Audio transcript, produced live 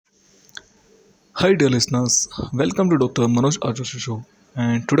Hi, dear listeners. Welcome to Dr. Manoj Ajoshi Show.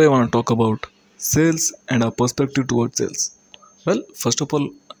 And today I want to talk about sales and our perspective towards sales. Well, first of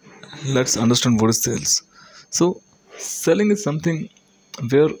all, let's understand what is sales. So, selling is something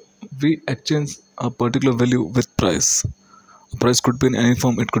where we exchange a particular value with price. A price could be in any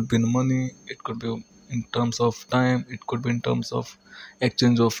form, it could be in money, it could be in terms of time, it could be in terms of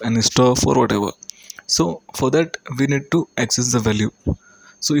exchange of any stuff or whatever. So, for that, we need to access the value.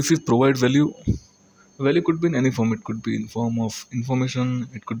 So, if we provide value, value could be in any form. It could be in form of information.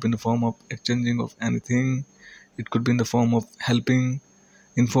 It could be in the form of exchanging of anything. It could be in the form of helping,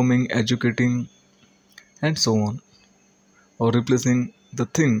 informing, educating, and so on. Or replacing the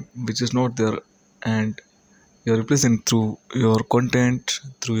thing which is not there, and you're replacing through your content,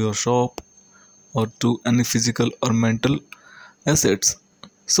 through your shop, or to any physical or mental assets.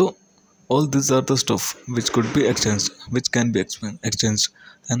 So all these are the stuff which could be exchanged, which can be exchanged,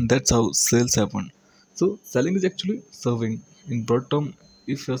 and that's how sales happen. So selling is actually serving. In broad term,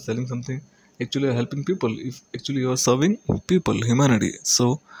 if you're selling something, actually you're helping people. If actually you're serving people, humanity.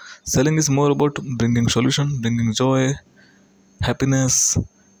 So selling is more about bringing solution, bringing joy, happiness,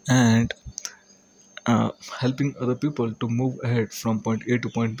 and helping other people to move ahead from point A to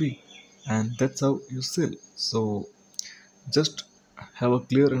point B, and that's how you sell. So just have a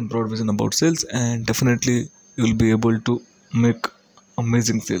clear and broad vision about sales, and definitely you will be able to make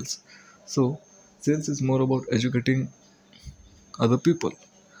amazing sales. So sales is more about educating other people,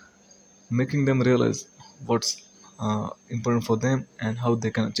 making them realize what's important for them and how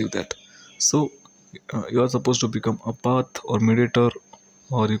they can achieve that. So you are supposed to become a path or mediator,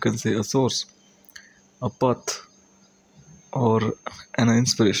 or you can say a source, a path, or an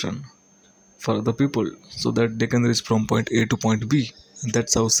inspiration for other people so that they can reach from point A to point B. And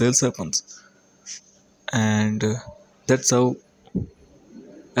that's how sales happens. And that's how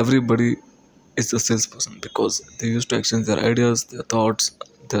everybody is a salesperson, because they used to exchange their ideas, their thoughts,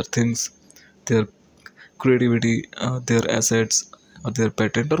 their things, their creativity, their assets, or their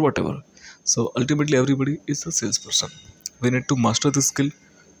patent, or whatever. So ultimately, everybody is a salesperson. We need to master this skill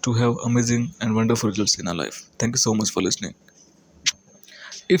to have amazing and wonderful results in our life. Thank you so much for listening.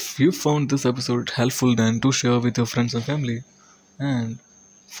 If you found this episode helpful, then do share with your friends and family, and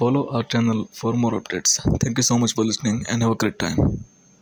follow our channel for more updates. Thank you so much for listening and have a great time.